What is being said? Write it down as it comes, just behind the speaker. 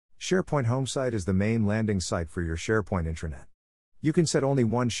SharePoint home site is the main landing site for your SharePoint intranet. You can set only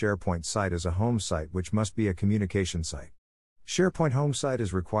one SharePoint site as a home site, which must be a communication site. SharePoint home site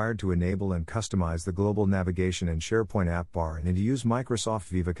is required to enable and customize the global navigation in SharePoint app bar and to use Microsoft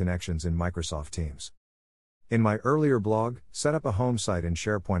Viva connections in Microsoft Teams. In my earlier blog, Set Up a Home Site in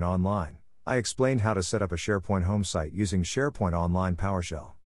SharePoint Online, I explained how to set up a SharePoint home site using SharePoint Online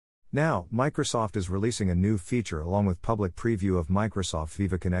PowerShell. Now, Microsoft is releasing a new feature along with public preview of Microsoft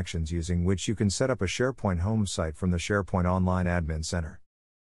Viva connections using which you can set up a SharePoint home site from the SharePoint Online Admin Center.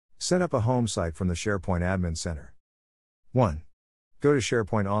 Set up a home site from the SharePoint Admin Center. 1. Go to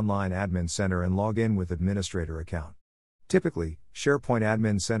SharePoint Online Admin Center and log in with administrator account. Typically, SharePoint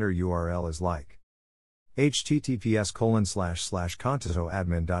Admin Center URL is like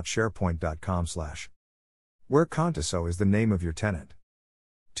https://contosoadmin.sharepoint.com/ where Contoso is the name of your tenant.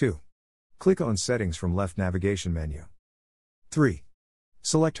 2. Click on Settings from left navigation menu. 3.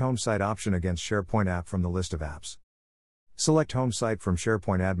 Select Home Site option against SharePoint app from the list of apps. Select Home Site from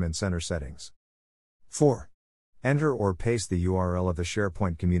SharePoint Admin Center settings. 4. Enter or paste the URL of the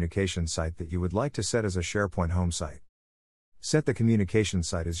SharePoint communication site that you would like to set as a SharePoint home site. Set the communication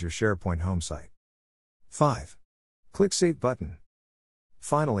site as your SharePoint home site. 5. Click Save button.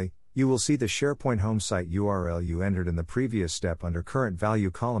 Finally, you will see the SharePoint home site URL you entered in the previous step under Current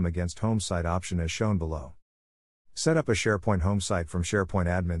Value column against Home Site option as shown below. Set up a SharePoint home site from SharePoint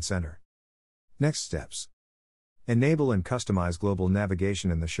Admin Center. Next steps. Enable and customize global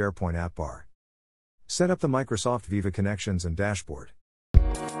navigation in the SharePoint app bar. Set up the Microsoft Viva connections and dashboard.